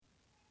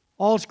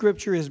All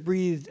Scripture is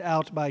breathed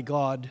out by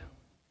God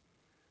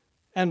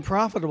and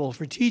profitable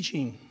for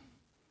teaching,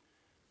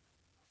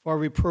 for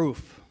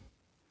reproof,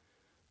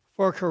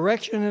 for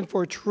correction, and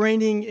for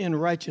training in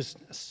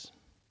righteousness,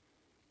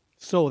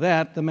 so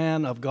that the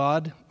man of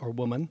God or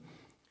woman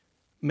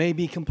may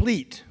be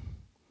complete,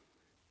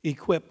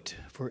 equipped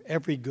for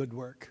every good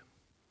work.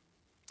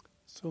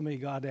 So may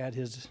God add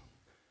his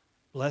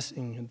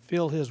blessing and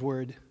fill his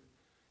word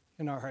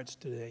in our hearts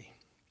today.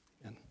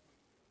 Amen.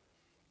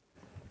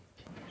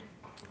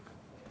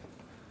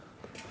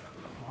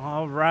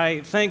 All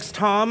right. Thanks,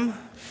 Tom,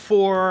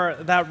 for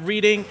that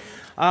reading.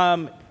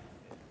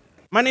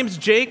 My name's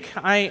Jake.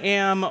 I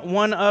am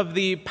one of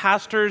the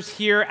pastors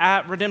here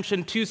at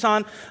Redemption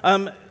Tucson.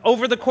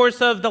 Over the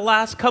course of the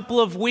last couple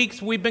of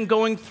weeks, we've been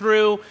going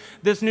through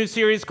this new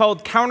series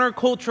called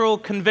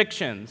Countercultural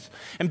Convictions.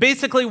 And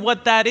basically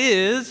what that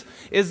is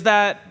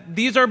that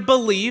these are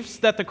beliefs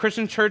that the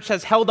Christian church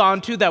has held on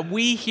to, that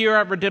we here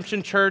at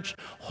Redemption Church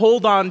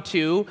hold on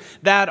to,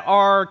 that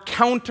are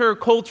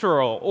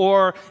countercultural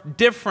or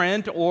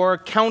different or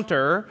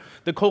counter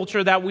the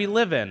culture that we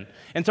live in.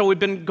 And so we've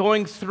been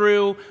going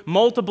through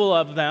multiple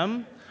of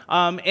them.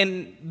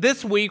 And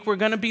this week, we're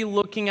going to be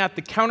looking at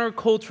the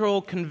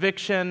countercultural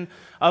conviction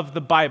of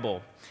the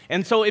Bible.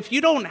 And so if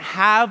you don't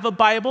have a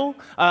Bible,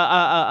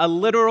 a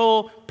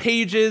literal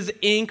pages,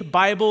 ink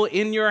Bible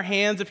in your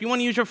hands, if you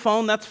want to use your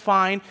phone, that's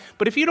fine.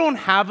 But if you don't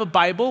have a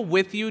Bible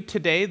with you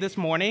today, this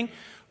morning,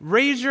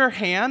 raise your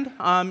hand,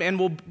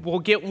 and we'll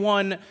get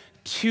one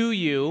to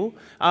you.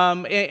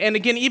 And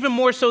again, even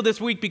more so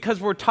this week, because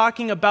we're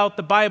talking about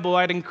the Bible,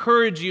 I'd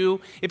encourage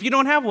you, if you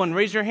don't have one,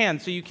 raise your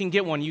hand so you can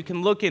get one. You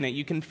can look in it.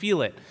 You can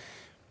feel it.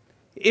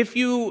 If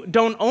you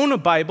don't own a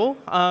Bible,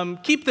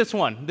 keep this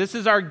one. This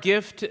is our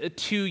gift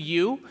to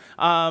you.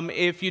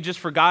 If you just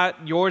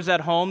forgot yours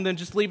at home, then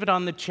just leave it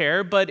on the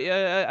chair. But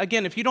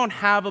again, if you don't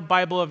have a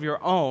Bible of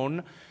your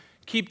own,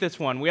 keep this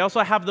one. We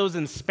also have those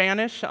in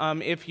Spanish.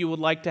 If you would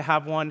like to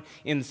have one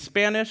in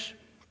Spanish,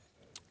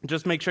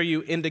 just make sure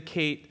you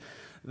indicate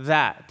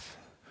that.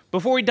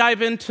 Before we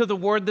dive into the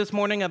word this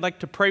morning, I'd like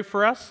to pray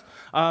for us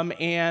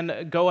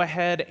and go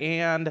ahead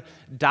and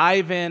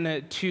dive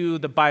into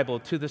the Bible,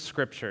 to the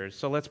scriptures.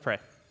 So let's pray.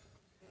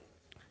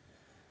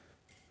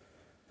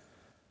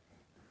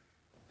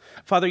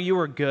 Father, you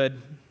are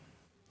good.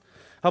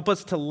 Help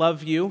us to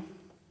love you.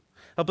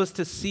 Help us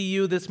to see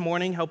you this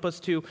morning. Help us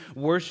to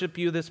worship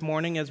you this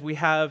morning as we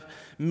have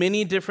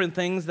many different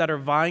things that are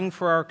vying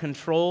for our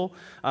control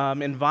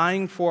and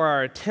vying for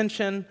our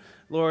attention.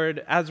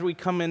 Lord, as we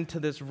come into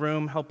this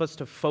room, help us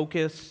to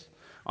focus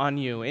on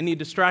you. Any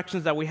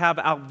distractions that we have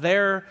out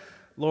there,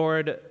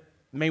 Lord,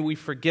 may we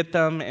forget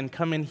them and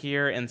come in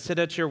here and sit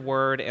at your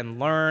word and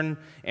learn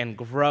and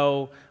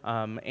grow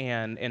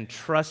and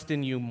trust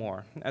in you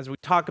more. As we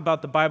talk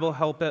about the Bible,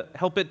 help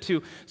it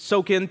to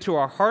soak into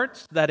our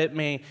hearts, that it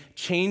may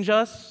change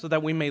us so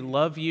that we may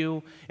love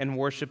you and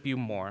worship you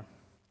more.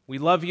 We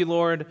love you,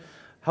 Lord.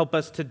 Help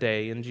us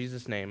today. In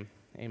Jesus' name,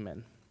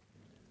 amen.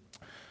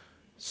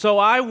 So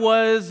I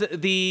was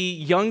the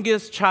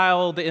youngest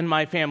child in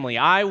my family.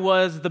 I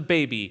was the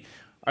baby.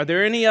 Are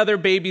there any other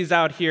babies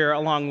out here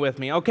along with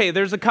me? Okay,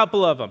 there's a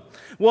couple of them.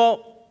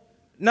 Well,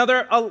 now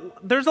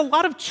there's a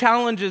lot of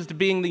challenges to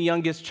being the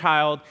youngest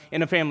child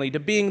in a family, to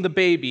being the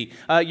baby.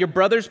 Your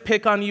brothers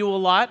pick on you a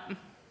lot.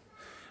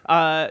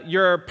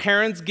 Your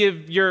parents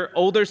give your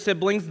older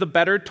siblings the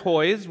better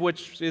toys,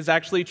 which is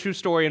actually a true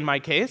story in my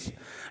case.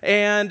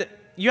 And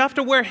you have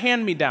to wear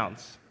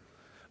hand-me-downs.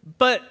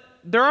 But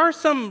there are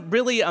some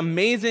really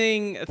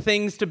amazing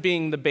things to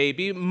being the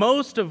baby,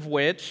 most of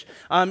which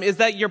is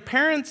that your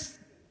parents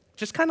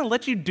just kind of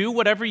let you do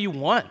whatever you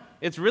want.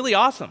 It's really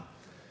awesome.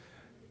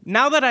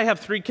 Now that I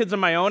have 3 kids of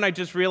my own, I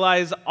just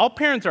realize all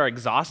parents are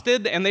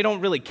exhausted and they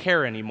don't really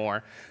care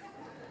anymore.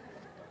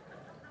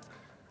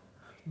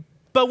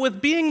 But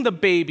with being the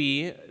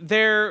baby,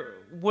 there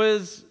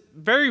was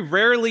very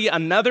rarely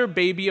another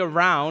baby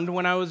around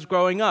when I was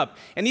growing up.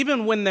 And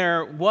even when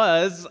there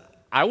was,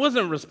 I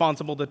wasn't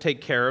responsible to take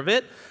care of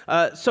it.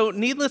 So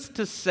needless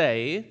to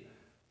say,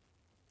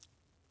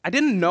 I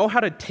didn't know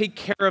how to take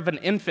care of an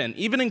infant.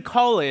 Even in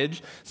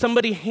college,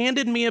 somebody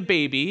handed me a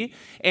baby,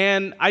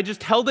 and I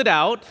just held it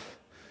out,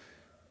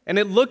 and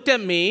it looked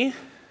at me,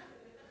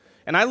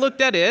 and I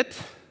looked at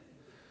it,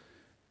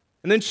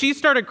 and then she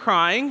started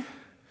crying,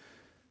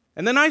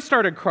 and then I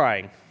started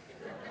crying.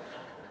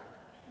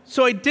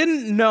 So I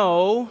didn't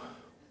know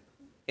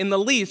in the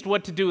least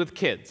what to do with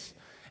kids.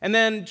 And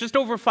then just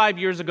over 5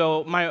 years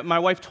ago, my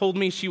wife told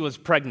me she was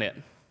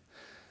pregnant.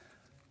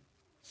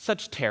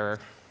 Such terror.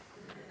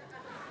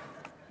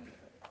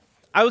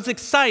 I was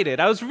excited.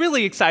 I was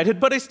really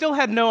excited, but I still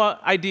had no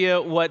idea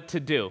what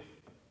to do.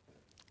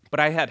 But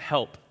I had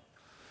help.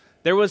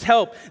 There was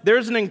help.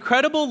 There's an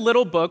incredible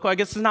little book, well, I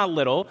guess it's not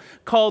little,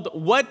 called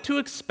What to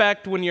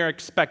Expect When You're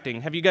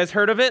Expecting. Have you guys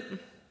heard of it?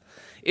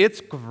 It's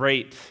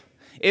great.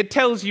 It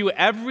tells you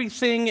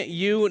everything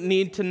you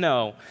need to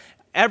know.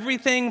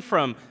 Everything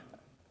from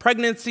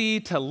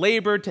pregnancy to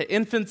labor to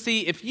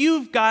infancy. If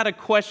you've got a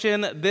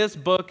question, this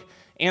book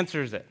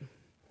answers it.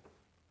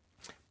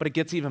 But it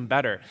gets even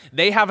better.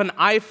 They have an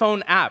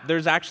iPhone app.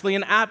 There's actually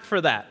an app for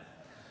that.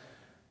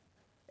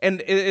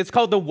 And it's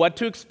called the What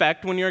to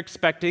Expect When You're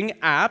Expecting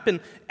app.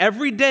 And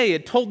every day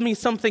it told me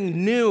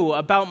something new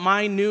about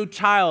my new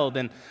child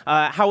and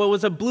how it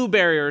was a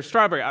blueberry or a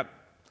strawberry,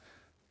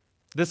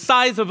 the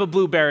size of a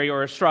blueberry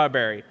or a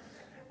strawberry.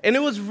 And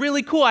it was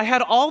really cool. I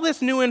had all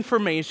this new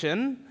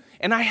information,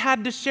 and I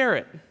had to share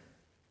it.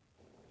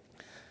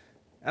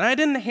 And I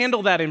didn't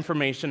handle that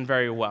information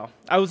very well.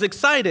 I was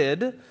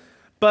excited,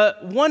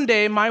 but one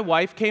day my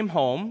wife came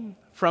home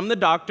from the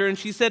doctor, and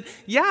she said,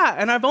 yeah,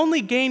 and I've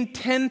only gained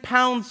 10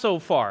 pounds so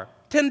far.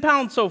 10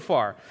 pounds so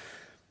far.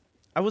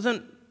 I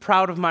wasn't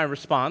proud of my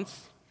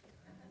response,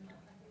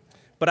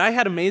 but I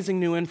had amazing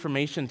new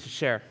information to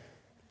share.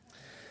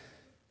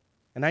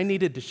 And I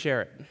needed to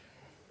share it.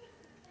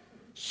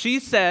 She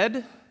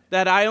said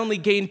that I only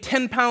gained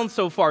 10 pounds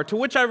so far, to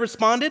which I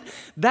responded,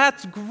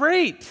 that's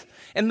great,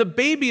 and the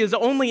baby is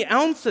only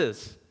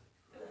ounces.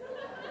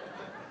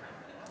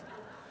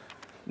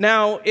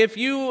 Now, if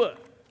you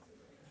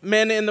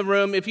men in the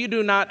room, if you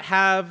do not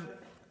have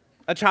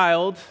a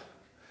child,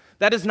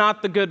 that is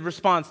not the good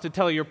response to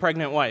tell your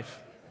pregnant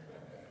wife.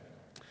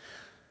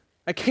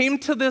 I came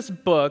to this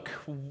book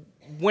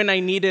when I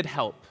needed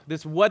help,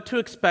 this What to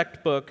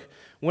Expect book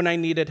when I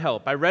needed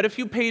help. I read a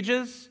few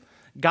pages,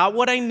 got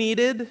what I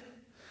needed,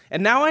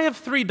 and now I have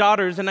 3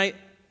 daughters, and I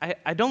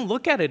don't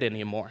look at it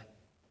anymore.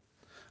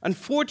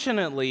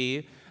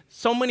 Unfortunately,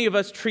 so many of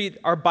us treat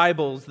our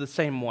Bibles the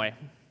same way.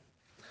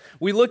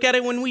 We look at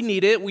it when we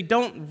need it, we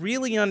don't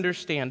really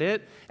understand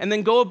it, and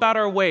then go about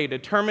our way,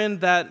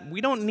 determined that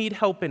we don't need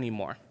help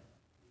anymore.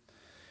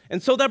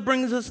 And so that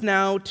brings us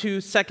now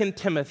to 2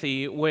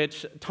 Timothy,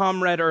 which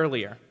Tom read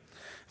earlier.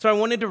 So I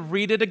wanted to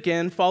read it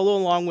again, follow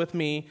along with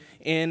me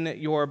in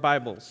your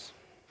Bibles.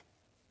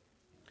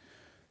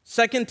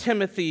 2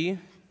 Timothy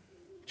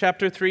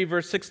chapter 3,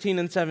 verse 16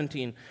 and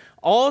 17.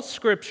 All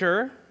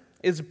Scripture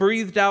is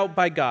breathed out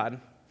by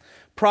God,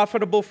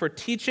 profitable for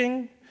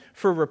teaching,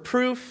 for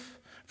reproof,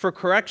 for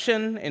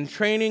correction and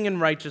training in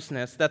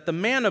righteousness, that the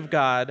man of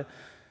God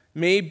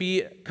may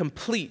be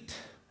complete,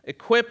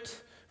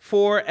 equipped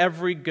for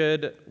every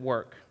good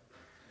work.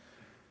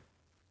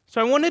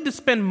 So I wanted to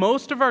spend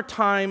most of our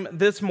time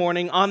this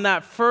morning on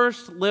that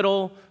first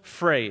little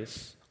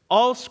phrase.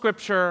 All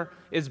Scripture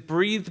is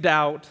breathed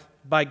out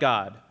by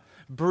God.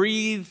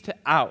 Breathed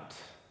out.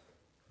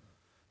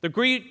 The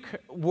Greek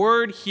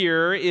word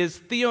here is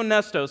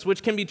theonestos,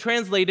 which can be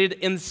translated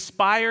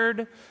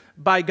inspired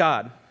by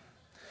God.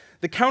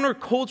 The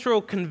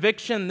countercultural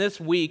conviction this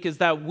week is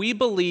that we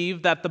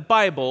believe that the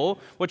Bible,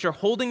 what you're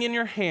holding in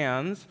your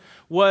hands,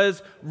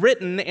 was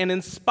written and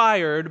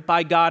inspired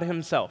by God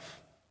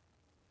Himself.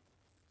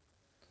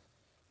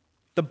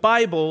 The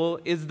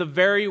Bible is the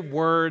very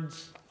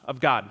words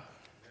of God.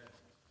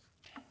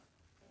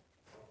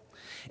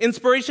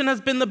 Inspiration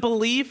has been the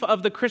belief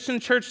of the Christian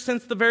church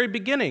since the very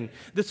beginning.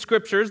 The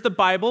Scriptures, the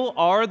Bible,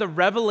 are the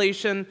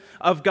revelation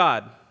of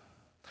God.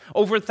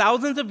 Over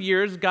thousands of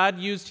years, God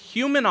used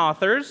human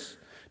authors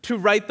to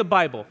write the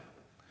Bible.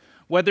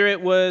 Whether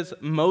it was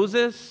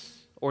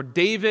Moses or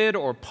David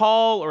or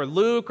Paul or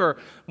Luke or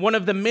one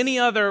of the many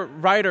other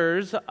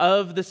writers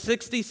of the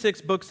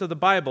 66 books of the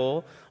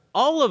Bible,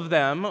 all of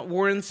them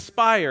were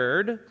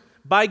inspired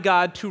by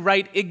God to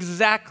write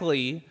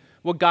exactly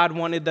what God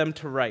wanted them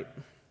to write.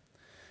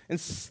 And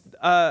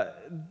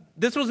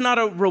this was not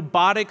a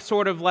robotic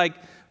sort of like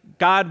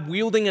God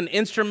wielding an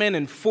instrument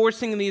and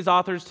forcing these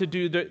authors to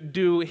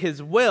do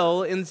His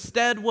will.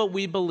 Instead, what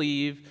we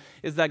believe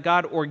is that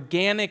God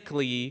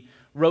organically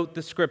wrote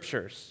the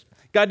Scriptures.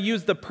 God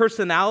used the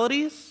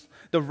personalities,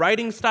 the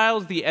writing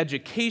styles, the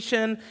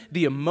education,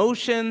 the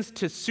emotions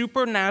to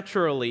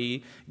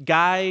supernaturally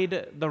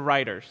guide the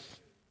writers.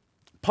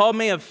 Paul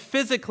may have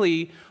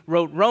physically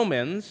wrote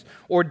Romans,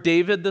 or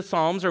David the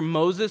Psalms, or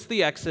Moses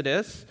the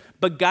Exodus,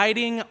 but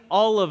guiding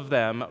all of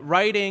them,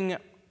 writing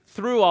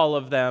through all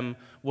of them,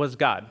 was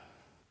God.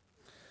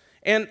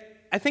 And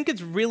I think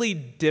it's really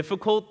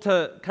difficult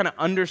to kind of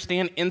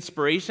understand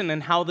inspiration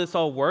and how this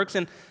all works,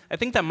 and I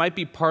think that might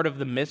be part of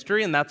the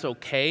mystery, and that's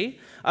okay.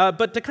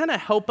 But to kind of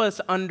help us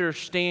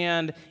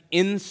understand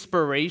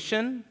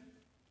inspiration,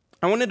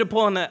 I wanted to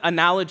pull an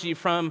analogy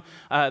from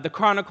the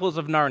Chronicles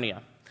of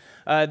Narnia.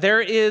 There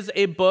is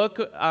a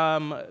book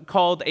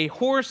called A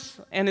Horse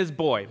and His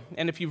Boy.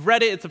 And if you've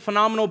read it, it's a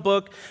phenomenal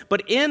book.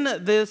 But in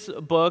this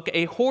book,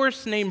 a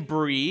horse named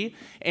Bree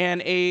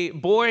and a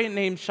boy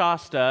named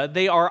Shasta,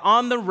 they are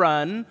on the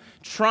run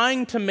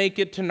trying to make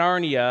it to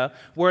Narnia,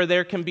 where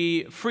there can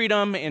be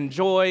freedom and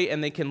joy,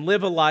 and they can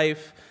live a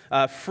life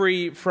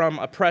free from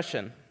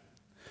oppression.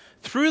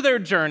 Through their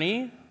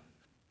journey,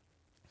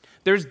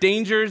 there's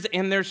dangers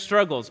and there's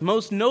struggles,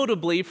 most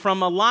notably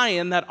from a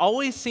lion that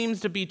always seems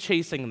to be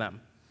chasing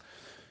them,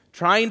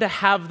 trying to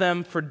have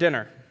them for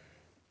dinner.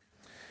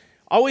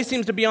 Always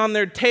seems to be on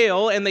their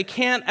tail, and they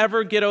can't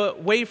ever get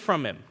away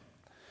from him.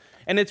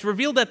 And it's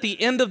revealed at the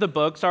end of the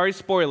book, sorry,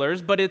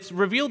 spoilers, but it's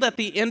revealed at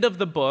the end of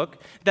the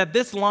book that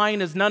this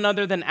lion is none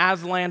other than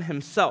Aslan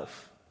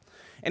himself.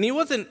 And he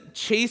wasn't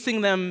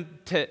chasing them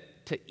to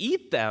to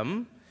eat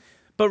them,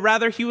 but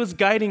rather he was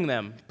guiding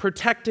them,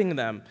 protecting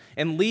them,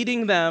 and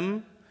leading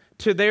them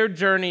to their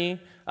journey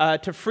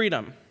to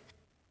freedom.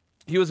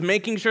 He was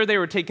making sure they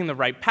were taking the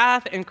right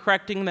path and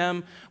correcting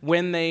them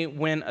when they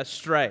went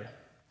astray.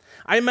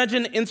 I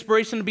imagine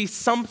inspiration to be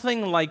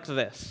something like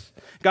this: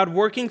 God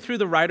working through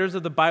the writers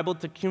of the Bible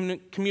to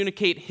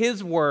communicate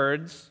his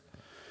words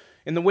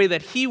in the way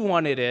that he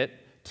wanted it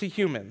to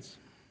humans.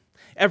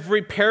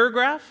 Every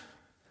paragraph,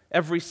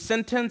 every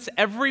sentence,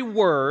 every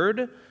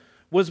word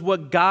was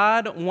what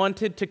God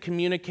wanted to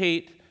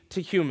communicate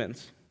to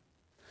humans.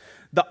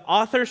 The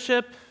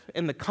authorship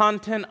and the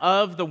content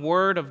of the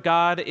Word of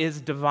God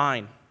is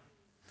divine.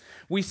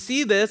 We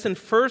see this in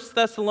 1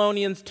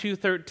 Thessalonians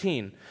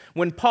 2:13.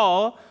 When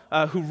Paul,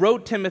 who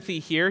wrote Timothy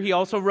here, he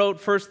also wrote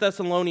 1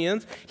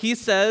 Thessalonians, he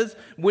says,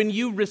 "When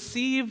you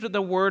received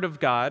the Word of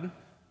God,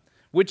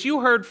 which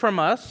you heard from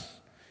us,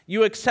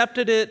 you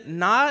accepted it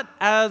not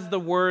as the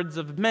words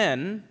of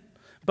men,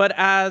 but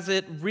as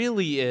it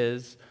really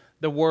is,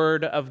 the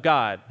Word of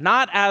God."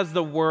 Not as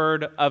the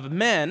word of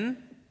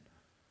men,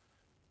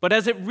 but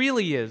as it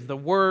really is, the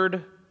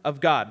Word of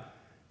God.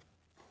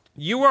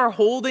 You are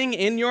holding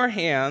in your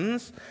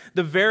hands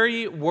the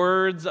very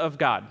words of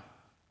God.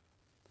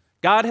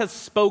 God has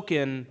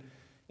spoken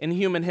in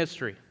human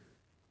history.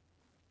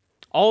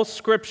 All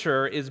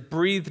Scripture is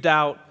breathed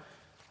out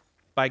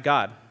by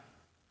God.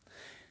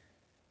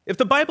 If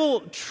the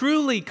Bible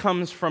truly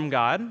comes from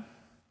God,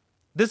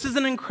 this is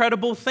an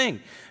incredible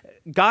thing.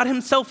 God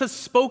himself has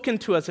spoken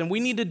to us, and we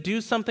need to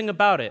do something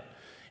about it.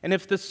 And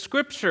if the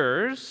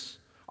Scriptures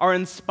are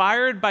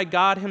inspired by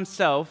God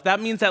himself, that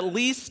means at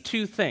least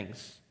two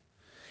things.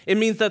 It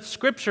means that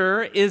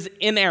Scripture is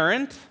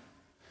inerrant,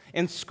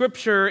 and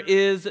Scripture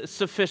is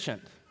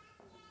sufficient.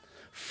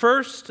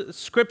 First,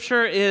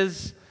 Scripture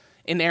is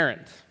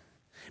inerrant,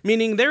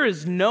 meaning there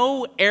is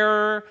no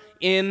error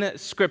in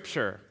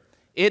Scripture.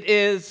 It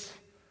is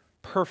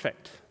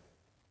perfect.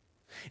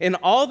 In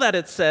all that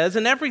it says,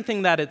 in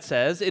everything that it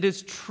says, it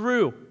is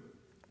true.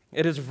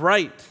 It is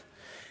right.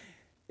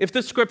 If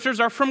the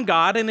Scriptures are from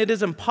God, and it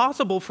is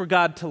impossible for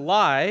God to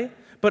lie,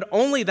 but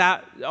only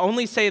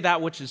say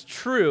that which is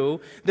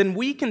true, then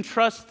we can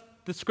trust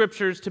the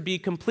Scriptures to be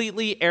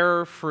completely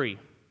error-free.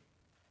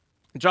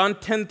 John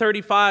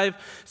 10:35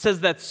 says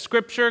that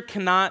Scripture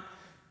cannot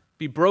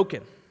be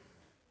broken.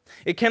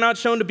 It cannot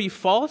shown to be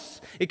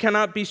false. It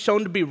cannot be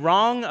shown to be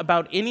wrong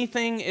about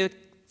anything it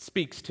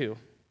speaks to.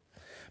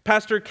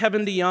 Pastor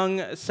Kevin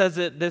DeYoung says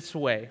it this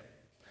way: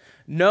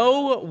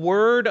 "No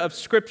word of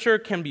Scripture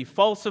can be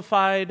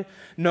falsified.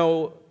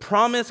 No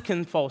promise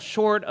can fall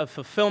short of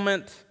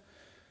fulfillment.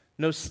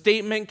 No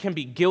statement can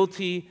be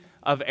guilty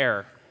of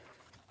error."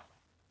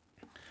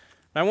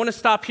 Now, I want to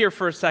stop here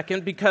for a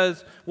second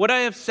because what I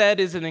have said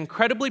is an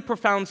incredibly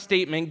profound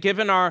statement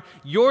given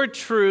your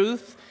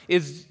truth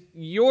is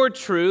your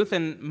truth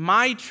and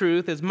my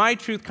truth is my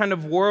truth kind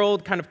of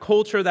world, kind of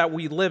culture that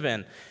we live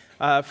in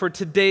for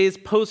today's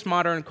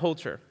postmodern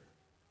culture.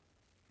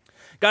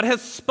 God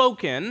has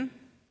spoken,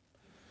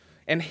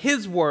 and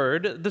his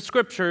word, the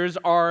Scriptures,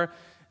 are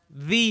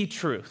the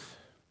truth.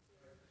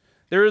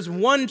 There is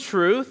one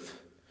truth,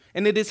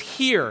 and it is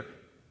here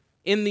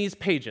in these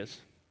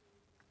pages.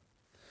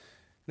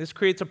 This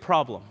creates a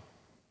problem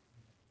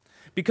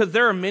because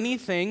there are many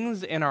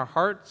things in our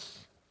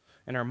hearts,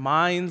 in our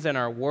minds, in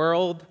our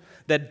world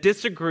that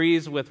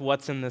disagrees with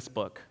what's in this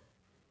book.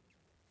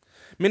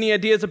 Many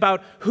ideas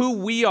about who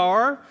we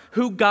are,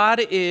 who God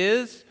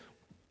is,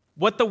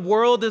 what the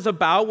world is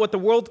about, what the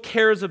world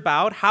cares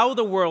about, how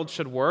the world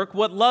should work,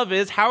 what love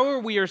is, how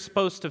we are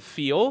supposed to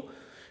feel,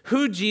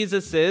 who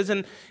Jesus is.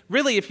 And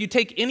really, if you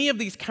take any of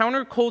these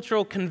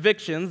countercultural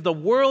convictions, the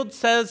world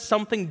says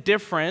something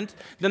different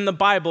than the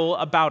Bible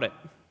about it.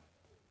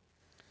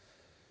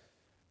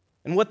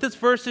 And what this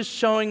verse is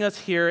showing us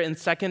here in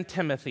 2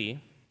 Timothy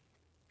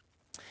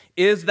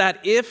is that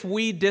if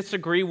we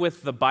disagree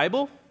with the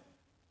Bible,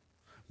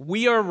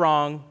 we are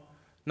wrong,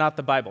 not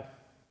the Bible.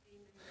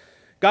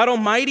 God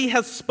Almighty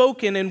has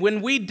spoken, and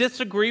when we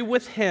disagree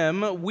with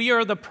him, we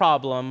are the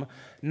problem,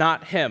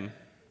 not him.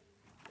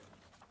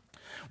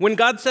 When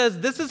God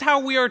says, this is how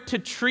we are to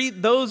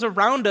treat those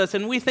around us,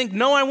 and we think,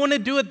 no, I want to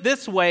do it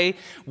this way,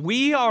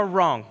 we are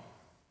wrong.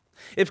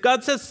 If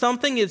God says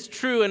something is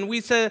true, and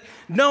we say,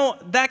 no,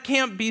 that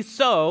can't be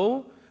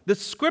so, the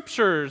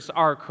Scriptures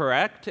are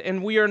correct,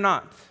 and we are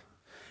not.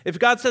 If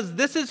God says,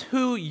 this is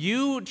who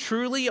you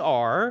truly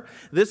are,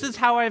 this is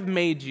how I've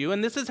made you,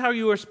 and this is how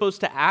you are supposed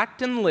to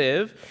act and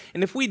live,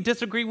 and if we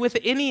disagree with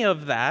any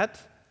of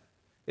that,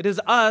 it is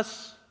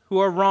us who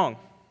are wrong.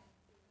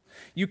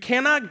 You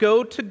cannot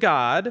go to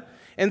God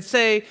and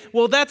say,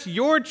 well, that's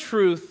your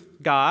truth,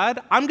 God.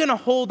 I'm going to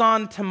hold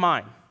on to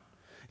mine.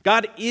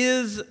 God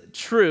is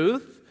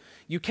truth.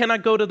 You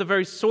cannot go to the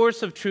very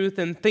source of truth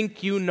and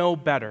think you know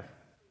better.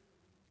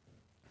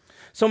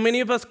 So many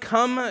of us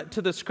come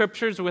to the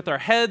Scriptures with our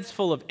heads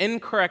full of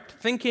incorrect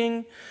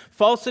thinking,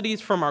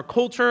 falsities from our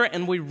culture,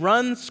 and we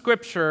run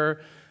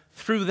Scripture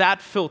through that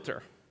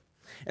filter.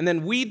 And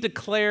then we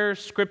declare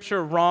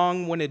Scripture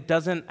wrong when it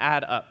doesn't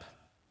add up.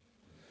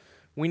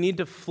 we need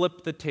to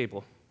flip the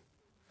table.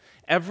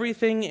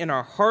 Everything in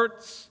our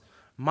hearts,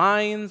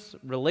 minds,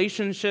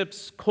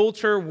 relationships,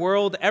 culture,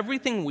 world,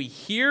 everything we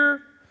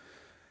hear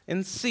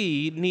and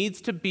see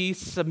needs to be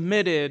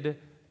submitted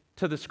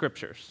to the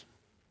Scriptures.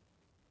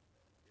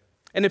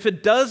 And if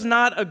it does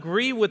not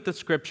agree with the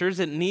Scriptures,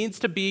 it needs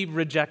to be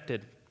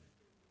rejected.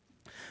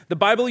 The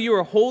Bible you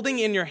are holding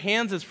in your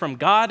hands is from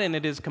God, and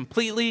it is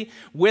completely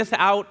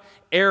without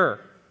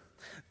error.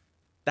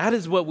 That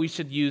is what we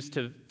should use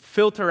to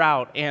filter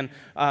out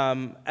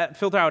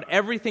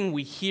everything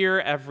we hear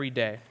every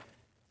day.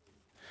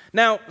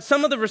 Now,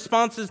 some of the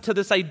responses to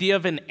this idea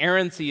of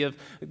inerrancy, of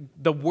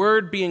the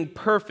word being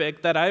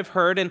perfect that I've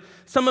heard, and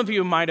some of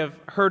you might have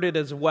heard it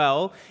as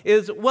well,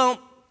 is,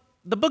 well,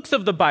 the books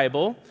of the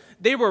Bible,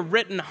 they were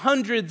written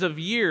hundreds of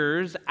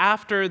years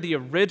after the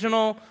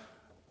original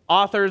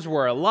authors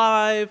were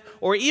alive,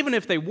 or even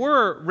if they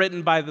were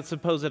written by the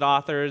supposed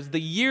authors, the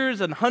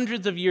years and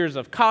hundreds of years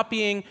of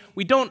copying,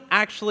 we don't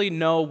actually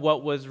know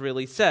what was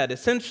really said.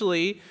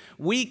 Essentially,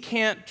 we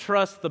can't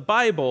trust the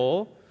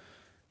Bible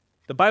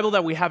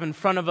that we have in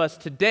front of us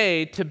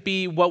today, to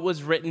be what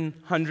was written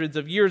hundreds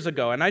of years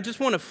ago. And I just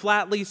want to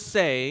flatly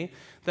say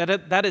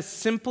that that is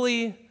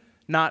simply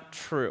not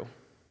true.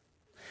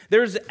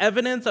 There's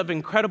evidence of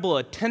incredible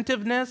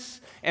attentiveness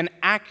and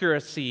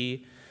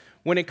accuracy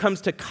when it comes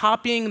to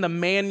copying the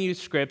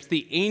manuscripts,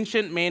 the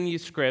ancient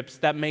manuscripts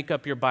that make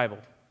up your Bible.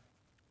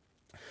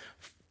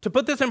 To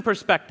put this in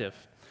perspective,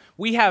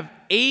 we have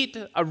 8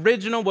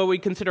 what we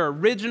consider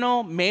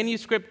original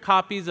manuscript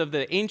copies of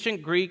the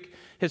ancient Greek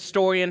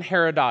historian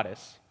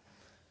Herodotus.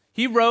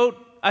 He wrote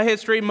a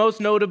history,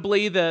 most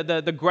notably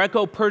the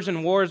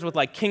Greco-Persian Wars with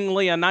like King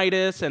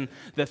Leonidas and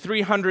the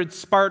 300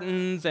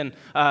 Spartans and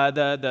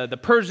the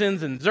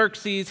Persians and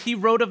Xerxes. He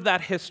wrote of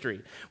that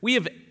history. We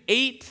have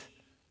 8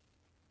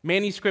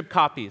 manuscript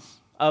copies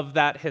of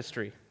that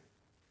history.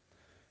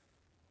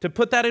 To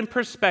put that in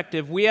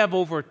perspective, we have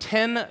over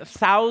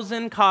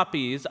 10,000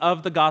 copies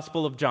of the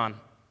Gospel of John.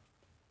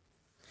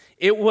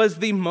 It was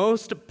the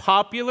most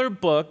popular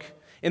book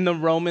in the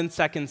Roman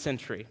 2nd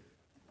century.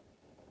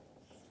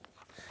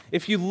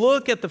 If you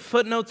look at the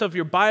footnotes of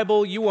your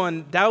Bible, you will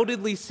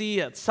undoubtedly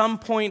see at some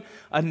point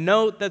a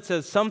note that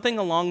says something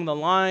along the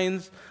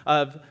lines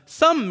of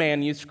some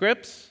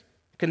manuscripts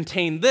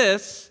contain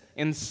this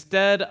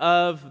instead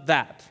of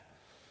that.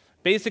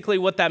 Basically,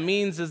 what that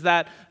means is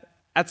that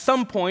at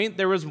some point,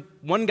 there was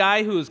one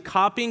guy who was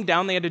copying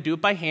down. They had to do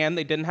it by hand.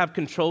 They didn't have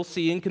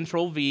Control-C and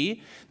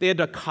Control-V. They had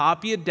to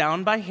copy it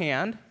down by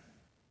hand.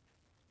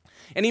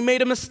 And he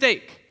made a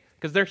mistake,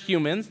 because they're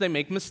humans. They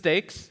make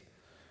mistakes.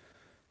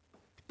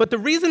 But the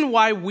reason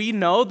why we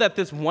know that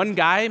this one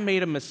guy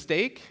made a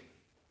mistake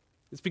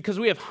is because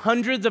we have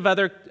hundreds of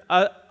other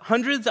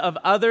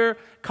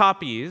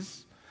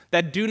copies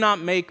that do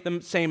not make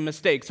the same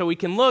mistake. So we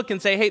can look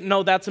and say, hey,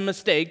 no, that's a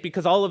mistake,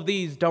 because all of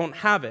these don't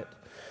have it.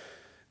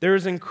 There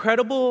is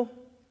incredible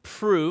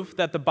proof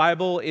that the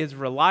Bible is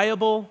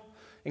reliable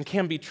and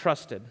can be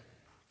trusted.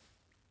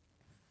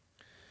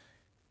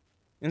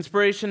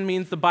 Inspiration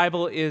means the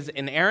Bible is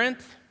inerrant.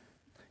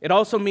 It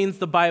also means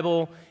the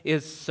Bible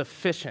is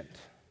sufficient.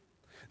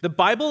 The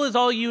Bible is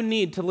all you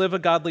need to live a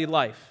godly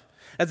life.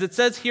 As it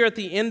says here at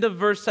the end of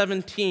verse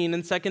 17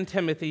 in 2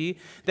 Timothy,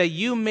 that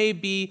you may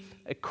be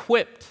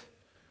equipped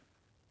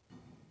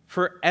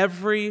for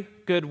every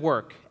good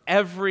work.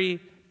 Every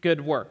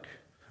good work.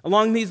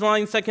 Along these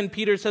lines, 2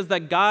 Peter says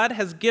that God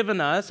has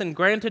given us and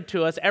granted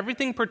to us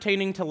everything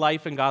pertaining to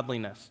life and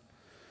godliness.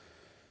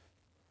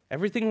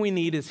 Everything we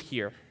need is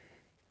here.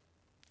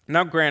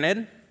 Now,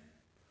 granted,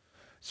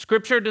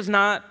 Scripture does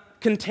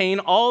not contain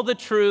all the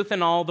truth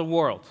in all the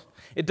world.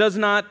 It does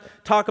not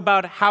talk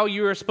about how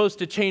you are supposed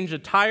to change a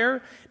tire.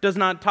 It does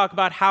not talk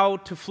about how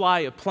to fly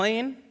a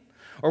plane,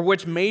 or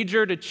which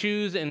major to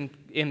choose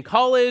in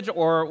college,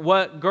 or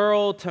what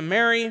girl to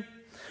marry.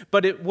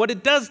 But what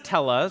it does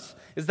tell us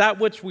is that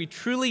which we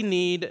truly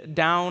need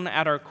down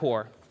at our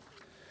core.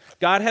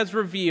 God has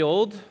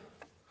revealed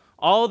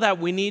all that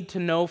we need to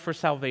know for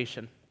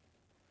salvation.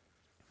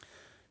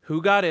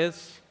 Who God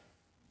is,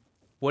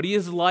 what He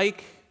is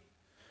like,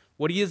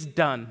 what He has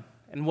done,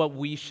 and what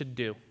we should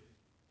do.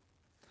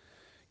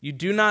 You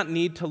do not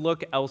need to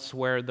look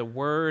elsewhere. The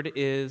Word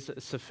is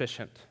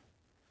sufficient.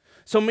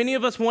 So many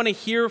of us want to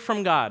hear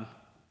from God.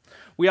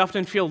 We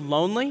often feel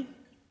lonely.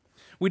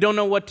 We don't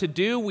know what to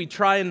do. We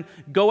try and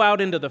go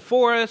out into the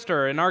forest,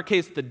 or in our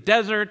case, the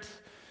desert,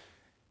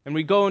 and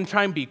we go and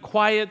try and be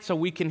quiet so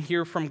we can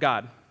hear from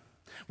God.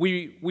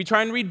 We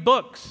try and read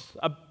books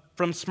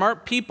from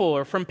smart people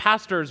or from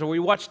pastors, or we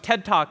watch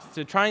TED Talks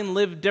to try and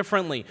live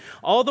differently,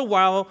 all the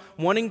while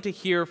wanting to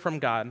hear from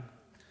God.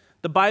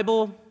 The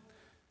Bible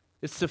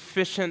is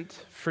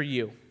sufficient for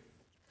you.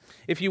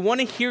 If you want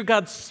to hear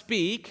God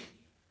speak,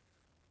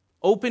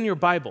 open your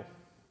Bible.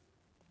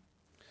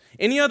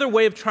 Any other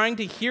way of trying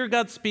to hear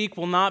God speak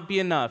will not be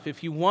enough.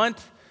 If you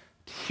want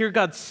to hear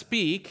God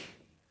speak,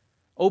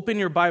 open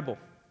your Bible.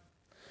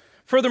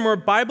 Furthermore,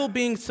 Bible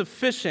being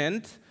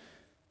sufficient,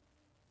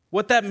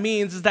 what that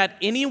means is that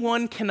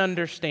anyone can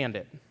understand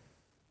it.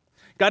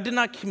 God did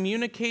not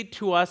communicate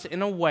to us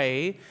in a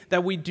way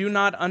that we do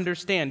not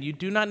understand. You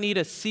do not need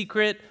a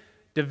secret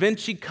Da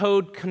Vinci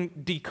Code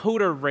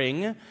decoder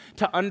ring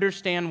to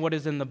understand what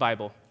is in the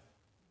Bible.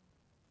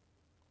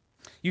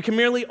 You can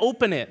merely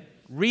open it,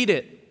 read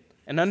it,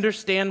 and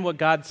understand what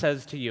God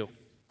says to you.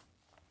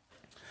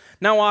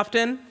 Now,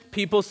 often,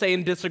 people say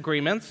in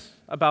disagreements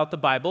about the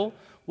Bible,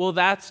 well,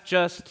 that's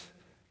just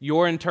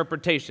your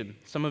interpretation.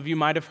 Some of you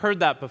might have heard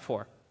that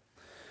before.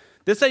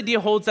 This idea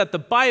holds that the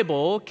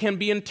Bible can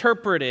be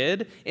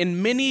interpreted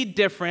in many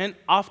different,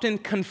 often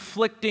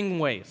conflicting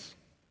ways.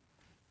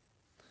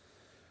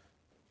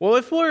 Well,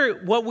 if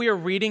what we are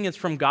reading is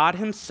from God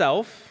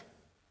himself,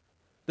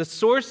 the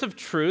source of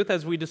truth,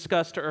 as we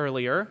discussed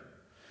earlier,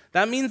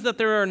 that means that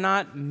there are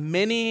not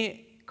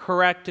many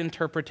correct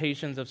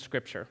interpretations of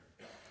Scripture.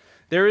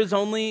 There is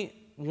only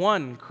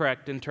one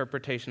correct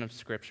interpretation of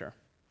Scripture.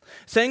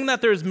 Saying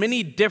that there's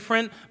many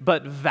different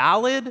but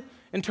valid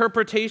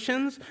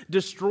interpretations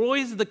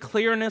destroys the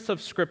clearness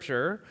of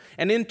Scripture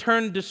and in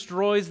turn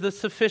destroys the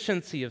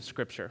sufficiency of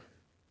Scripture.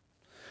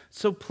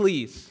 So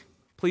please,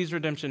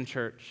 Redemption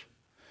Church,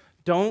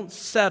 don't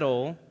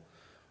settle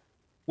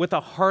with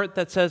a heart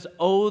that says,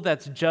 oh,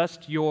 that's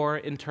just your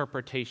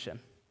interpretation.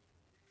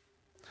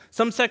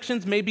 Some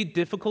sections may be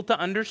difficult to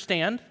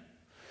understand,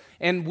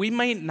 and we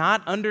may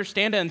not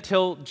understand it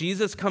until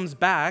Jesus comes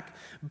back,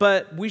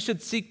 but we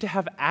should seek to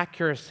have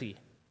accuracy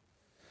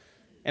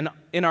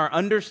in our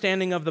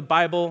understanding of the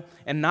Bible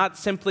and not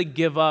simply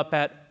give up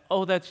at,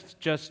 oh, that's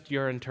just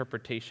your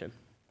interpretation.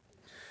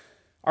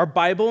 Our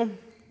Bible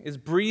is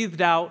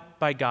breathed out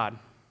by God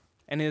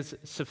and is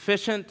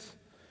sufficient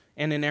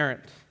and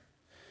inerrant.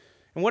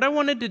 And what I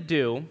wanted to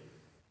do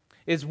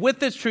is, with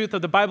this truth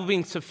of the Bible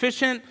being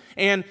sufficient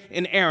and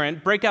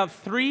inerrant, break out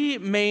three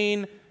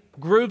main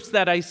groups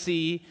that I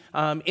see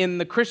in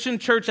the Christian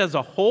church as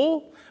a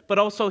whole, but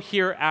also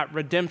here at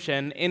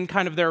Redemption in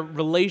kind of their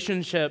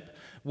relationship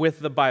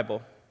with the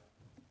Bible.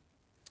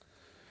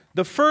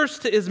 The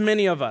first is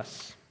many of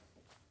us.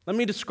 Let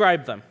me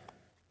describe them.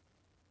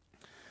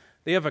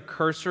 They have a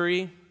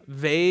cursory,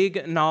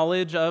 vague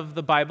knowledge of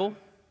the Bible.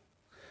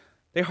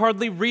 They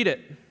hardly read it.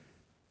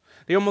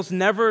 They almost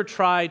never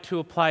try to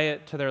apply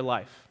it to their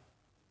life.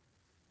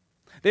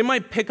 They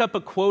might pick up a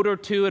quote or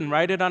two and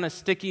write it on a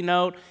sticky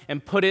note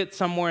and put it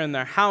somewhere in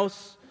their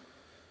house,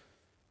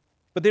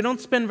 but they don't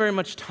spend very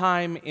much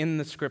time in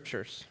the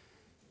Scriptures.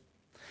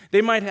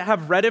 They might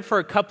have read it for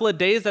a couple of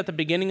days at the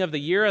beginning of the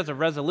year as a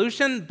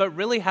resolution, but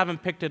really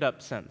haven't picked it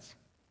up since.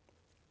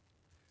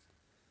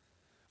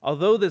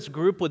 Although this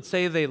group would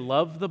say they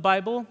love the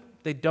Bible,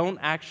 they don't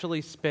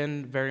actually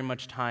spend very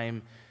much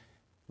time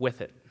with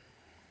it.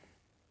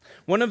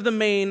 One of the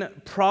main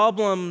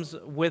problems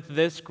with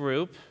this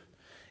group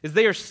is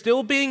they are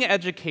still being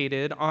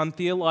educated on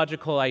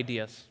theological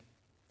ideas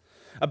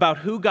about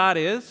who God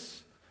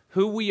is,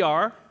 who we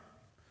are,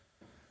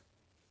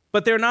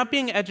 but they're not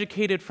being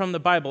educated from the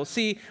Bible.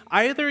 See,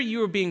 either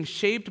you are being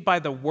shaped by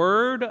the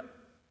Word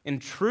in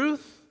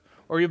truth,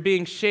 or you're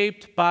being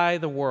shaped by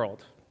the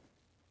world.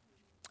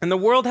 And the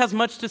world has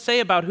much to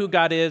say about who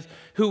God is,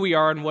 who we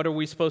are, and what are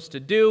we supposed to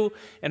do,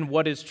 and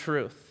what is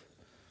truth.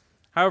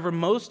 However,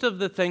 most of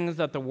the things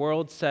that the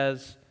world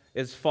says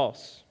is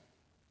false.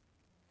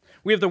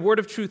 We have the word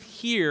of truth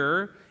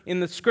here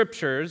in the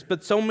Scriptures,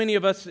 but so many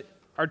of us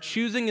are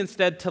choosing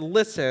instead to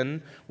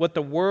listen what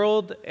the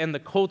world and the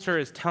culture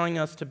is telling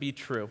us to be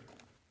true.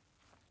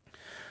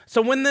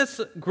 So when this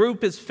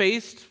group is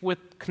faced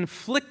with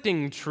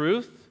conflicting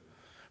truth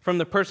from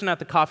the person at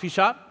the coffee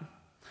shop,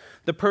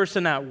 the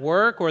person at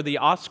work, or the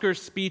Oscar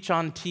speech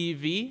on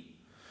TV,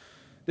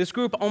 this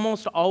group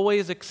almost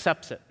always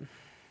accepts it.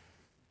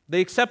 They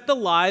accept the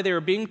lie they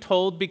are being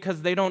told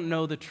because they don't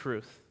know the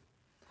truth,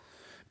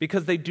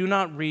 because they do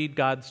not read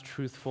God's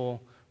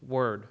truthful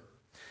word.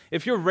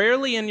 If you're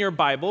rarely in your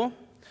Bible,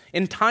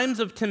 in times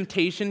of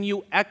temptation,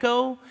 you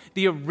echo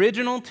the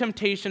original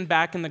temptation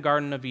back in the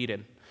Garden of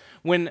Eden.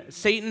 When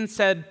Satan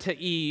said to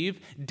Eve,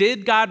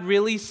 did God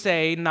really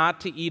say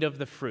not to eat of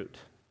the fruit?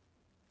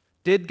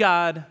 Did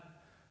God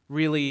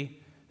really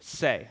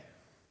say?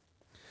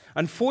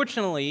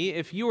 Unfortunately,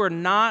 if you are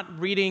not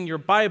reading your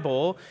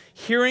Bible,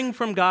 hearing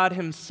from God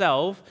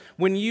himself,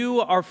 when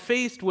you are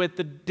faced with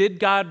the did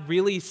God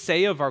really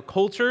say of our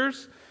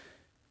cultures,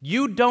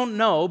 you don't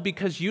know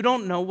because you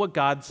don't know what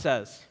God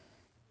says.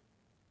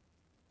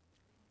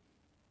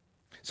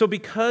 So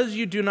because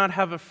you do not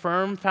have a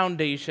firm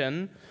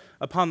foundation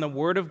upon the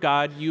Word of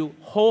God, you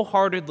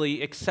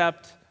wholeheartedly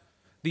accept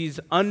these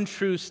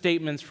untrue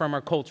statements from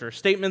our culture.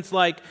 Statements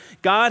like,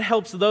 God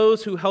helps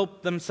those who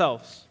help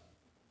themselves.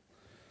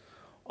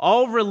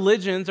 All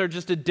religions are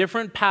just a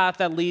different path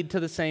that lead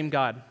to the same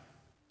God.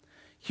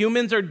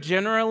 Humans are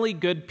generally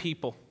good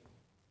people.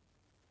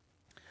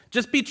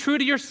 Just be true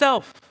to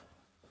yourself.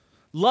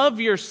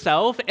 Love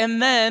yourself,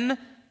 and then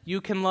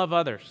you can love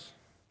others.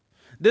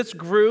 This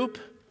group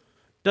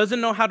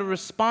doesn't know how to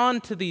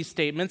respond to these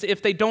statements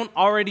if they don't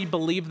already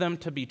believe them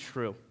to be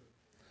true.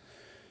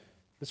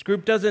 This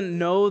group doesn't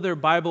know their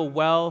Bible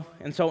well,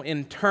 and so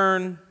in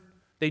turn,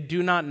 they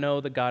do not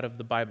know the God of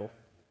the Bible.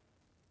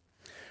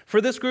 For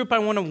this group, I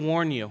want to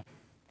warn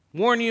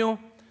you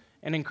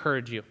and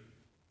encourage you.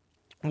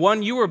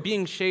 One, you are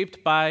being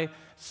shaped by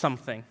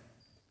something.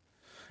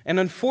 And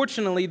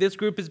unfortunately, this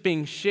group is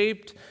being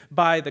shaped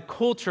by the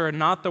culture and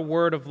not the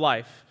word of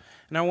life.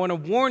 And I want to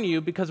warn you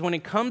because when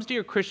it comes to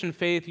your Christian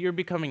faith, you're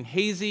becoming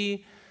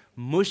hazy,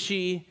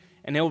 mushy,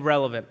 and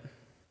irrelevant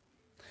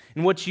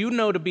in what you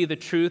know to be the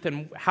truth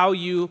and how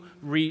you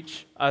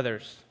reach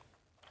others.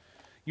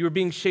 You are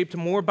being shaped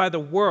more by the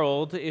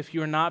world if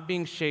you're not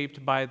being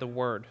shaped by the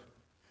word.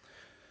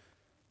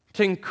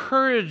 To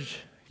encourage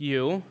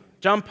you,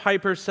 John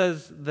Piper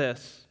says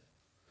this: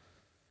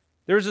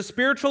 there's a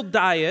spiritual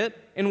diet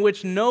in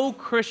which no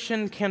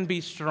Christian can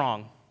be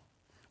strong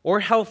or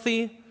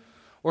healthy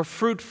or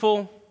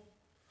fruitful,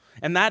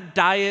 and that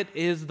diet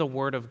is the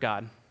Word of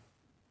God.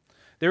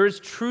 There is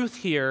truth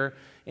here,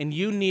 and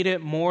you need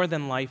it more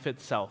than life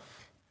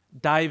itself.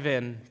 Dive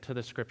into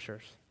the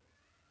Scriptures.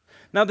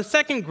 Now, the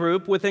second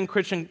group within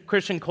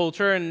Christian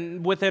culture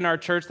and within our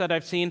church that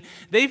I've seen,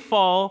 they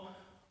fall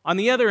on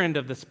the other end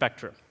of the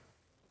spectrum.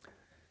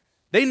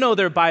 They know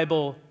their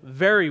Bible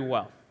very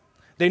well.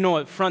 They know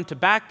it front to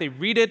back, they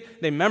read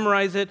it, they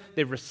memorize it,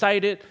 they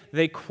recite it,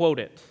 they quote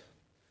it.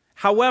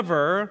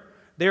 However,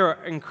 they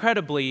are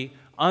incredibly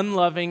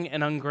unloving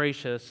and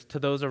ungracious to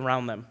those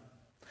around them.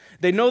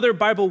 They know their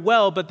Bible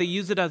well, but they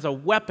use it as a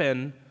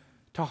weapon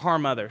to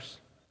harm others.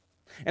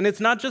 And it's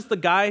not just the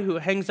guy who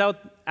hangs out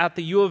at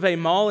the U of A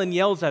mall and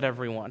yells at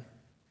everyone.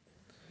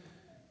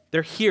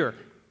 They're here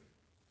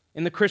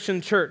in the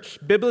Christian church,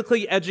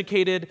 biblically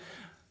educated,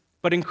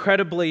 but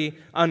incredibly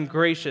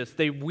ungracious.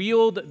 They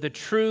wield the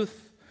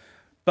truth,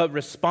 but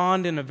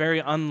respond in a very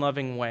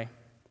unloving way.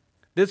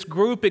 This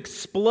group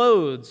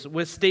explodes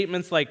with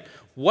statements like,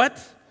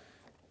 "What?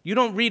 You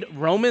don't read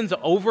Romans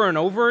over and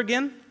over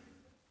again?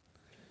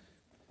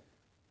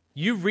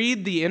 You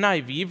read the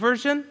NIV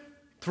version?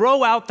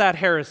 Throw out that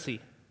heresy.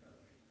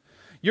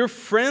 You're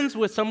friends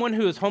with someone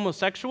who is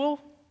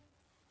homosexual?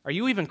 Are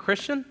you even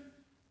Christian?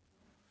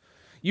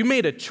 You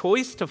made a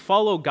choice to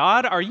follow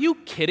God? Are you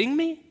kidding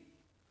me?"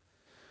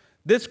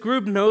 This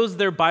group knows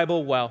their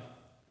Bible well,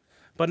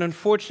 but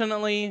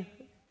unfortunately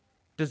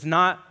does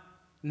not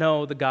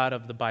know the God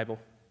of the Bible.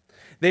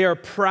 They are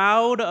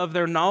proud of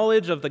their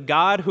knowledge of the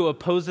God who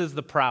opposes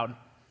the proud.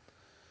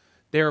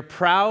 They are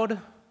proud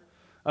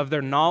of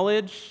their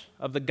knowledge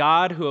of the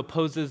God who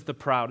opposes the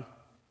proud.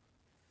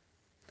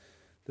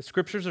 The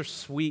Scriptures are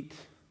sweet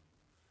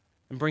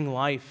and bring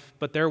life,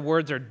 but their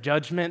words are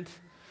judgment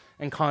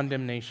and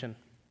condemnation.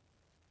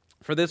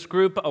 For this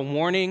group, a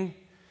warning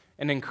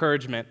and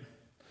encouragement.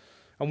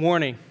 A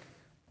warning.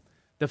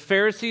 The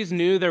Pharisees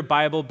knew their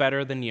Bible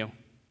better than you.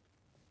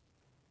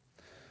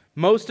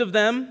 Most of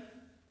them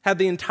had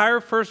the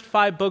entire first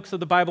 5 books of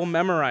the Bible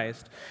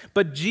memorized,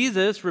 but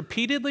Jesus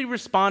repeatedly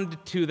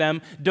responded to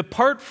them,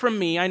 "Depart from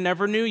me, I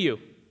never knew you."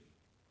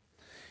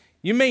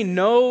 You may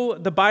know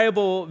the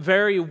Bible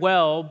very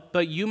well,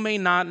 but you may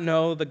not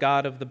know the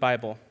God of the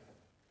Bible.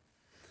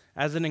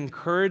 As an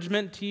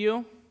encouragement to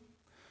you,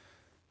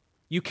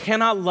 you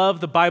cannot love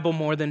the Bible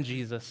more than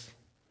Jesus.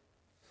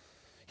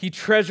 He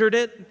treasured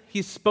it.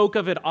 He spoke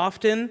of it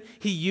often.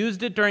 He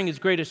used it during his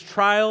greatest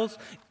trials.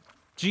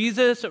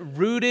 Jesus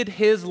rooted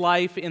his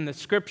life in the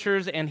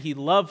Scriptures, and he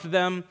loved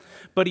them,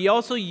 but he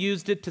also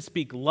used it to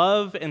speak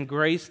love and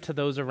grace to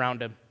those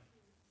around him.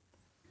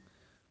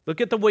 Look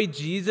at the way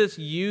Jesus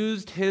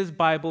used his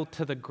Bible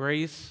to the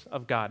grace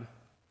of God.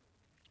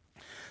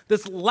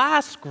 This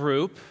last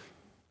group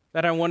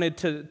that I wanted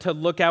to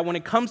look at, when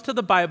it comes to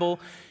the Bible,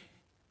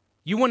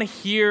 you want to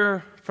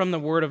hear from the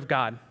Word of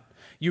God.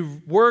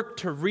 You work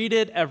to read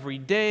it every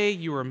day.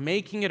 You are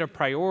making it a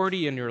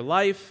priority in your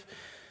life.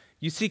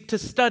 You seek to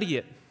study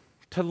it,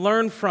 to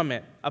learn from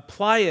it,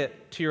 apply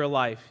it to your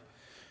life.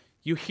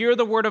 You hear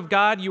the Word of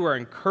God. You are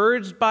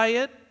encouraged by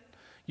it.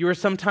 You are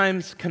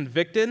sometimes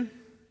convicted.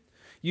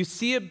 You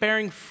see it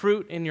bearing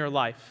fruit in your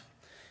life.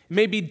 It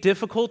may be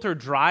difficult or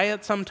dry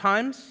at some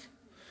times,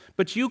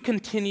 but you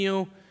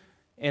continue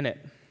in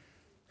it,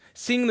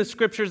 seeing the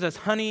Scriptures as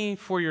honey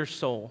for your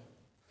soul.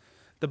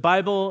 The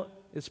Bible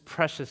is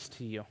precious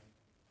to you.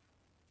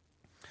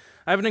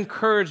 I have an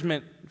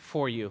encouragement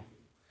for you.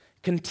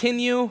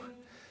 Continue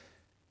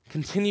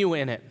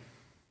in it.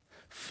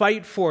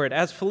 Fight for it.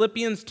 As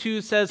Philippians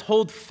 2 says,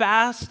 hold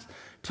fast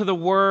to the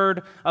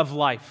word of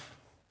life.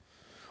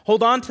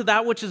 Hold on to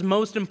that which is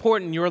most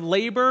important. Your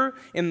labor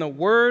in the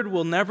word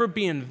will never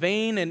be in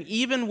vain, and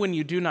even when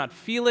you do not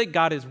feel it,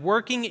 God is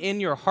working in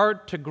your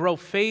heart to grow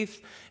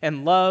faith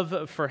and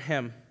love for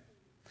him.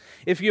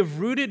 If you have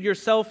rooted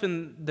yourself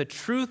in the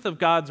truth of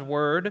God's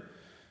word,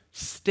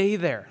 stay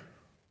there.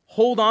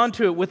 Hold on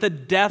to it with a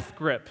death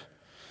grip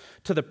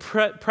to the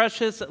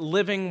precious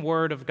living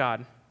word of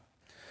God.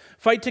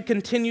 Fight to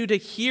continue to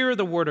hear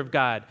the word of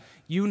God.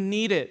 You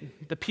need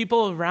it. The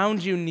people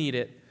around you need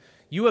it.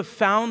 You have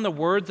found the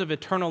words of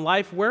eternal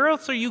life. Where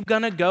else are you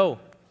going to go?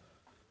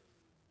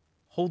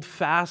 Hold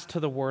fast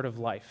to the word of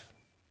life.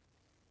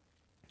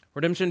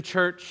 Redemption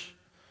Church,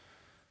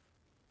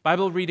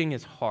 Bible reading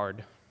is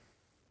hard.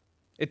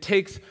 It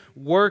takes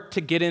work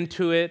to get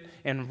into it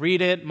and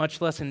read it, much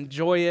less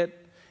enjoy it.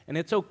 And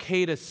it's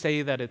okay to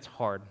say that it's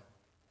hard.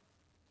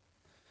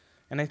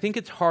 And I think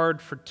it's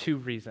hard for two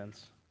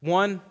reasons.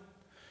 One,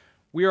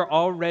 we are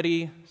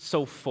already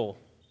so full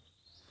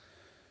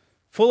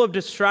of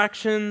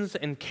distractions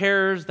and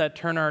cares that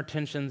turn our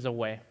attentions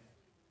away.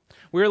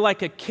 We're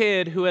like a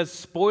kid who has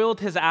spoiled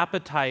his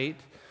appetite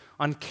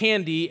on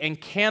candy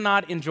and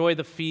cannot enjoy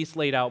the feast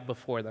laid out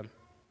before them.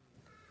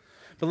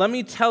 But let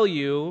me tell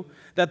you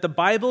that the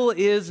Bible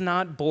is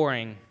not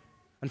boring.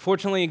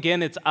 Unfortunately,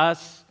 again, it's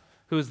us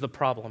who is the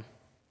problem.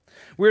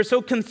 We're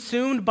so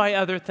consumed by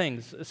other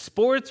things.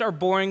 Sports are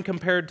boring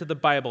compared to the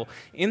Bible.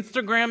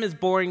 Instagram is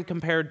boring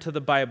compared to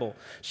the Bible.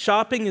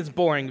 Shopping is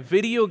boring.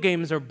 Video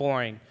games are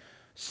boring.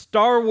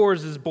 Star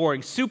Wars is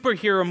boring.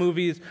 Superhero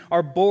movies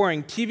are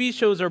boring. TV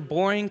shows are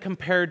boring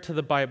compared to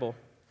the Bible.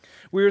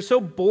 We are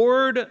so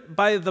bored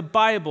by the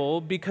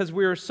Bible because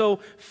we are so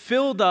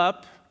filled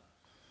up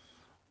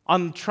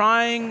on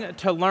trying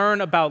to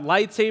learn about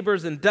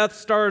lightsabers and Death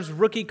Stars,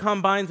 rookie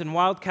combines and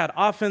Wildcat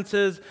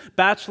offenses,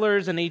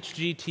 bachelors and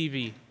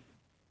HGTV.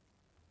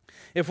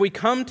 If we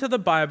come to the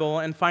Bible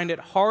and find it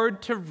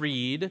hard to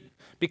read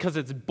because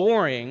it's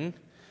boring,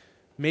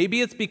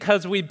 maybe it's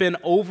because we've been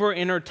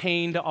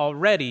over-entertained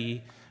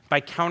already by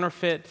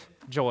counterfeit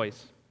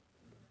joys.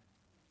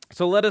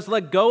 So let us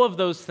let go of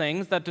those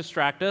things that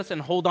distract us and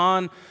hold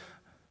on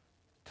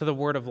to the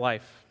word of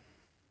life.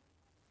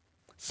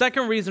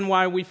 Second reason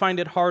why we find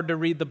it hard to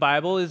read the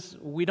Bible is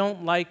we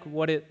don't like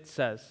what it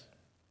says.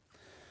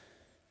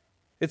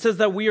 It says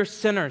that we are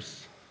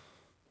sinners.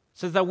 It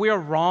says that we are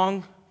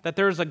wrong, that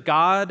there is a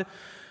God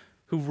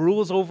who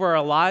rules over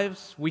our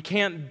lives. We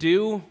can't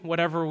do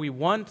whatever we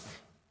want,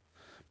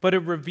 but it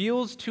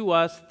reveals to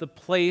us the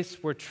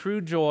place where true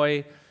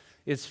joy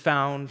is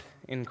found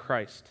in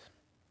Christ.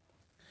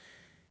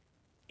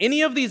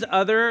 Any of these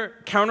other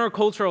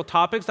countercultural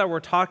topics that we're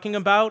talking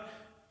about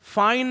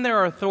find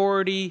their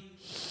authority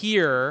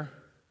here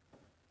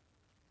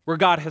where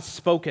God has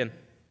spoken.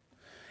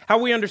 How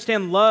we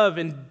understand love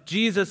and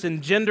Jesus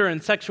and gender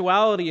and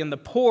sexuality and the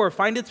poor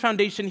find its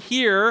foundation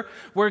here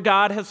where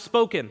God has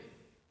spoken.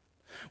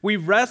 We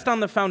rest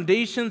on the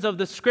foundations of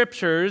the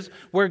scriptures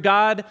where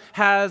God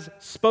has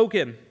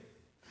spoken.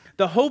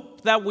 The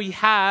hope that we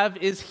have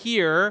is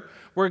here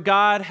where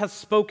God has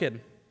spoken.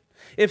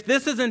 If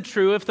this isn't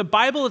true, if the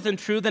Bible isn't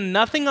true, then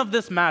nothing of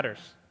this matters.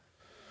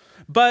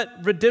 But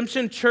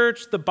Redemption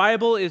Church, the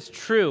Bible is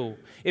true.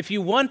 If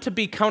you want to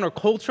be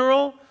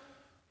countercultural,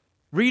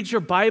 read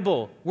your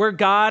Bible where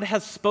God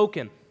has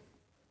spoken.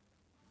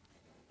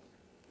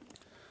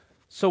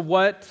 So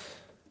what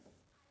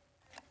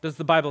does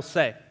the Bible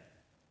say?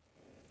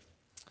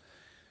 It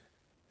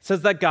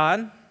says that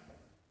God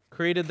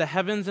created the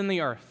heavens and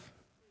the earth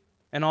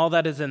and all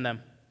that is in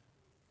them.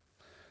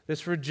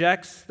 This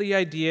rejects the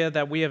idea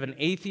that we have an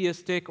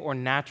atheistic or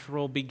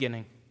natural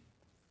beginning.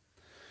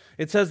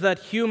 It says that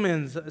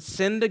humans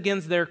sinned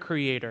against their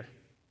Creator.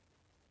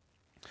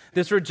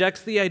 This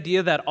rejects the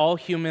idea that all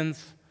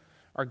humans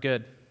are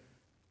good.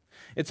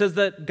 It says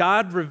that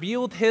God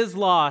revealed His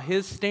law,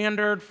 His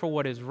standard for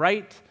what is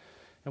right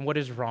and what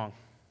is wrong.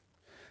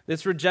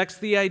 This rejects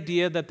the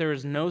idea that there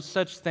is no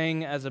such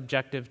thing as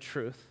objective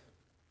truth.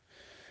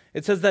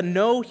 It says that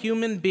no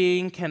human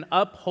being can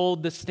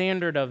uphold the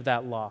standard of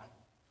that law.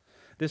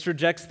 This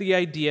rejects the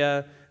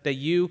idea that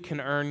you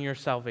can earn your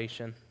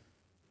salvation.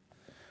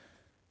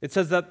 It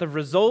says that the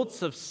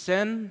results of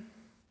sin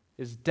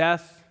is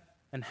death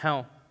and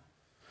hell.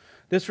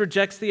 This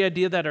rejects the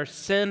idea that our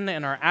sin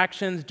and our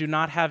actions do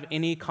not have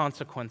any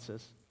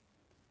consequences.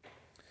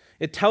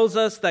 It tells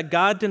us that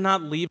God did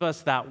not leave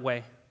us that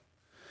way,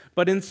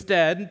 but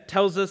instead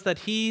tells us that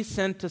He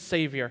sent a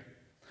Savior,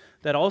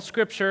 that all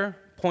Scripture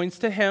points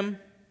to Him,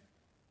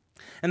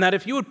 and that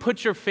if you would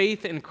put your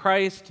faith in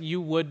Christ,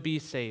 you would be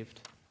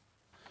saved.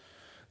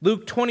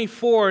 Luke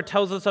 24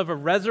 tells us of a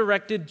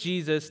resurrected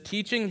Jesus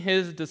teaching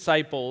His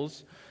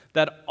disciples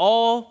that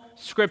all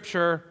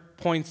Scripture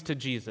points to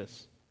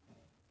Jesus.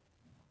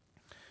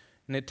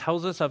 And it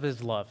tells us of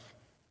His love.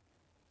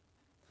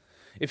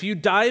 If you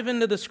dive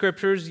into the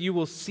Scriptures, you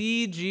will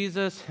see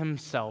Jesus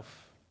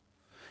Himself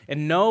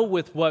and know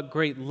with what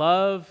great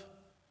love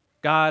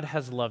God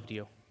has loved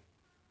you.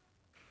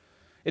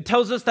 It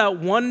tells us that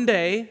one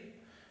day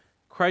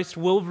Christ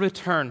will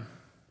return,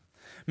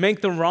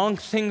 make the wrong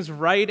things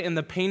right and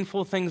the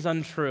painful things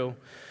untrue.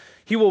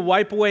 He will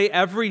wipe away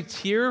every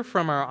tear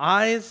from our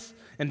eyes,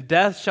 and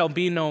death shall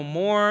be no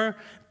more.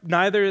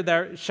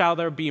 Neither shall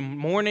there be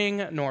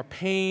mourning, nor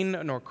pain,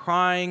 nor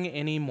crying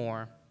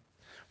anymore,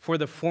 for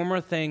the former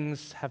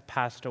things have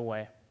passed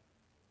away.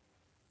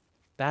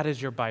 That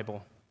is your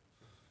Bible.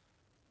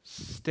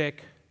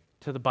 Stick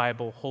to the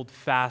Bible. Hold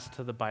fast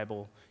to the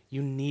Bible.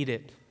 You need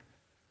it.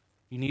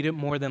 You need it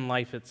more than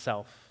life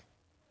itself.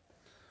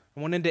 I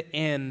wanted to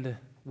end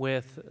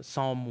with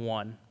Psalm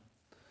 1.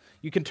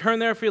 You can turn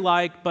there if you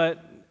like,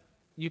 but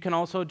you can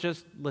also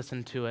just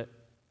listen to it.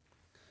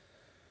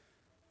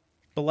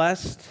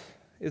 Blessed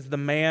is the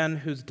man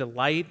whose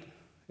delight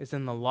is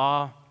in the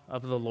law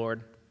of the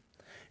Lord,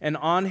 and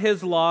on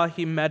his law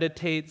he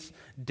meditates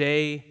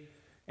day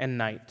and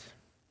night.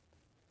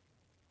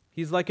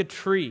 He's like a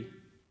tree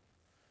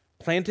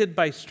planted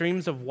by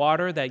streams of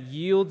water that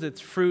yields its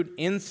fruit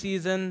in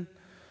season,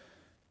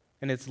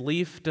 and its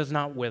leaf does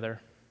not wither.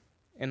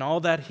 In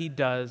all that he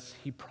does,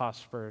 he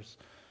prospers.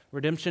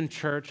 Redemption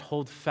Church,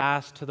 hold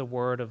fast to the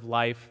word of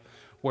life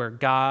where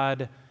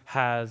God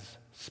has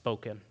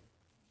spoken.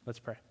 Let's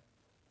pray.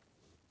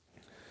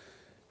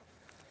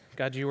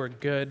 God, you are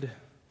good.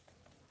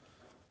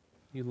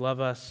 You love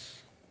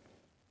us.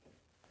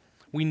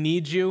 We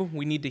need you.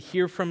 We need to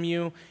hear from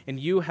you, and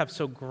you have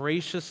so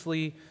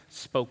graciously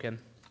spoken.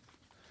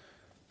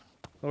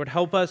 Lord,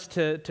 help us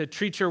to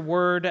treat your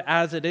word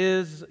as it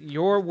is,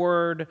 your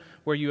word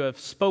where you have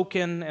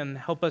spoken, and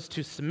help us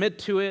to submit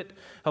to it,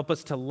 help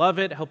us to love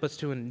it, help us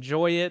to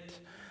enjoy it.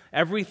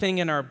 Everything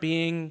in our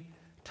being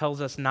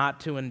tells us not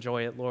to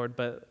enjoy it, Lord,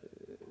 but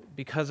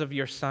because of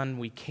your Son,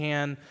 we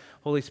can.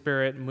 Holy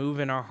Spirit, move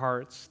in our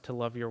hearts to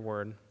love your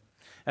word.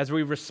 As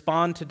we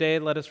respond today,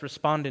 let us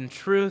respond in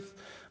truth,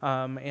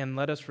 and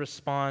let us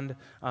respond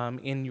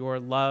in your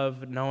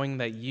love, knowing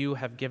that you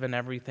have given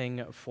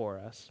everything for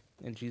us.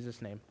 In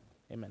Jesus' name,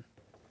 amen.